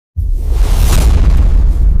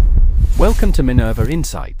Welcome to Minerva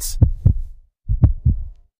Insights.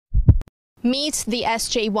 Meet the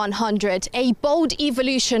SJ-100, a bold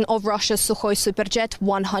evolution of Russia's Sukhoi Superjet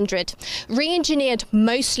 100. Re-engineered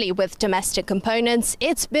mostly with domestic components,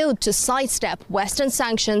 it's built to sidestep Western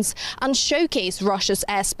sanctions and showcase Russia's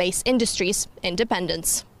airspace industry's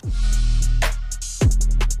independence.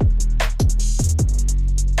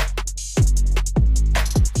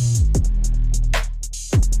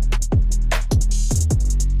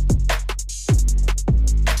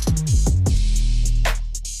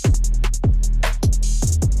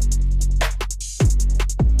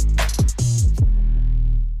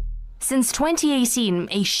 Since 2018,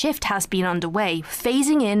 a shift has been underway,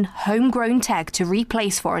 phasing in homegrown tech to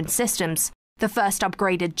replace foreign systems. The first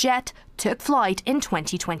upgraded jet took flight in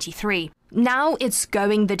 2023. Now it's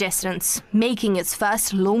going the distance, making its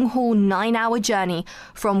first long-haul 9-hour journey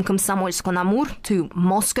from Komsomolsk-on-Amur to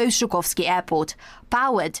Moscow's Zhukovsky Airport,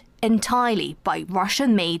 powered entirely by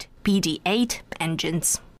Russian-made PD-8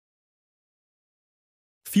 engines.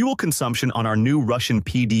 Fuel consumption on our new Russian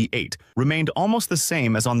PD-8 remained almost the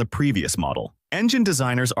same as on the previous model. Engine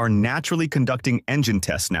designers are naturally conducting engine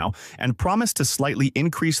tests now and promise to slightly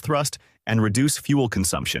increase thrust and reduce fuel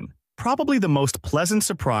consumption. Probably the most pleasant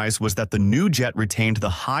surprise was that the new jet retained the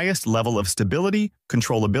highest level of stability,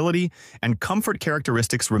 controllability, and comfort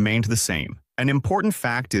characteristics remained the same. An important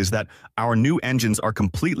fact is that our new engines are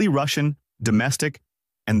completely Russian, domestic,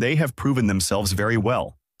 and they have proven themselves very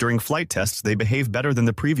well. During flight tests, they behave better than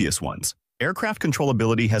the previous ones. Aircraft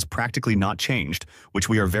controllability has practically not changed, which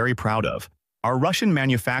we are very proud of. Our Russian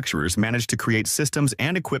manufacturers managed to create systems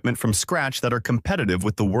and equipment from scratch that are competitive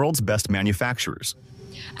with the world's best manufacturers.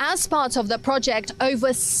 As part of the project,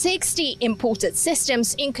 over 60 imported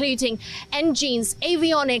systems, including engines,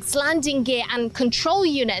 avionics, landing gear, and control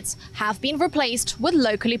units, have been replaced with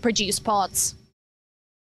locally produced parts.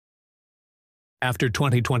 After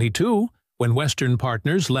 2022, when Western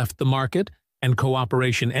partners left the market and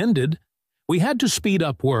cooperation ended, we had to speed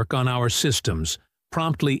up work on our systems,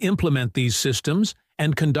 promptly implement these systems,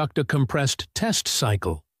 and conduct a compressed test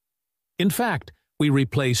cycle. In fact, we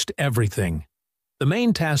replaced everything. The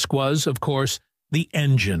main task was, of course, the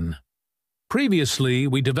engine. Previously,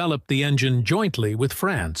 we developed the engine jointly with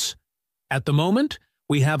France. At the moment,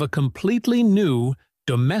 we have a completely new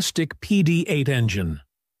domestic PD-8 engine.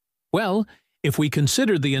 Well, if we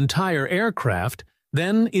consider the entire aircraft,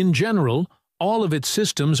 then, in general, all of its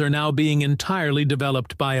systems are now being entirely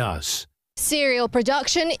developed by us. Serial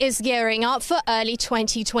production is gearing up for early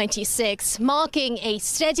 2026, marking a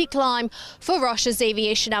steady climb for Russia's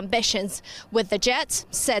aviation ambitions, with the jet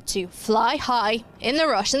set to fly high in the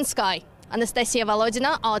Russian sky. Anastasia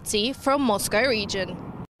Volodina, RT from Moscow region.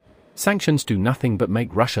 Sanctions do nothing but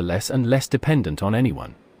make Russia less and less dependent on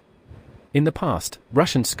anyone. In the past,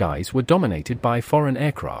 Russian skies were dominated by foreign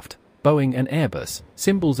aircraft, Boeing and Airbus,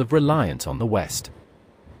 symbols of reliance on the West.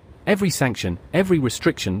 Every sanction, every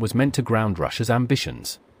restriction was meant to ground Russia's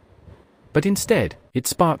ambitions. But instead, it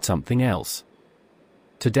sparked something else.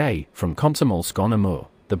 Today, from Komsomolsk-on-Amur,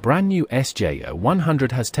 the brand new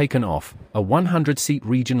SJ-100 has taken off, a 100-seat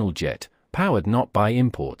regional jet, powered not by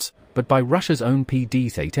imports, but by Russia's own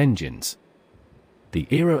PD-8 engines. The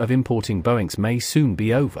era of importing Boeings may soon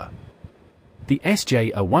be over. The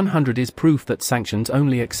SJ-100 is proof that sanctions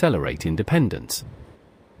only accelerate independence.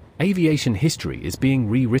 Aviation history is being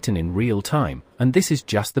rewritten in real time, and this is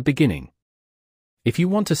just the beginning. If you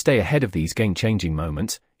want to stay ahead of these game-changing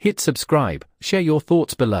moments, hit subscribe, share your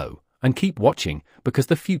thoughts below, and keep watching, because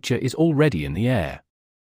the future is already in the air.